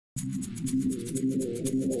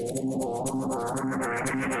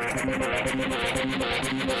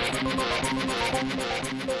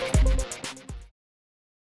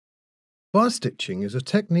Wire stitching is a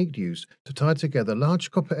technique used to tie together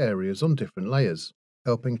large copper areas on different layers,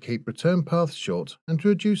 helping keep return paths short and to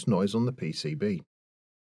reduce noise on the PCB.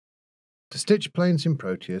 To stitch planes in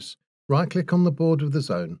Proteus, right-click on the board of the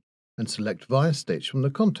zone and select Wire Stitch from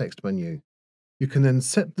the context menu. You can then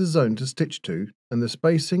set the zone to stitch to and the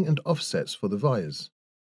spacing and offsets for the wires.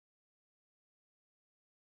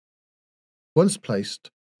 Once placed,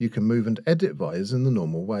 you can move and edit wires in the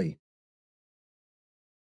normal way.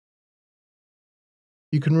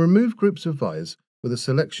 You can remove groups of wires with a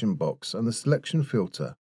selection box and the selection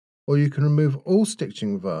filter, or you can remove all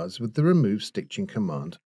stitching wires with the Remove Stitching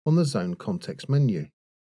command on the Zone context menu.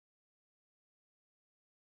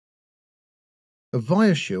 A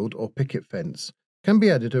wire shield or picket fence can be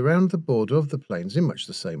added around the border of the planes in much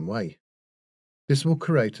the same way. This will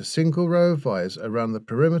create a single row of wires around the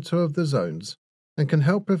perimeter of the zones and can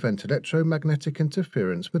help prevent electromagnetic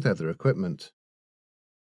interference with other equipment.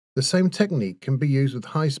 The same technique can be used with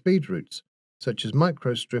high-speed routes, such as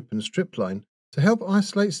microstrip and strip line, to help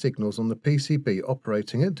isolate signals on the PCB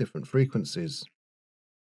operating at different frequencies.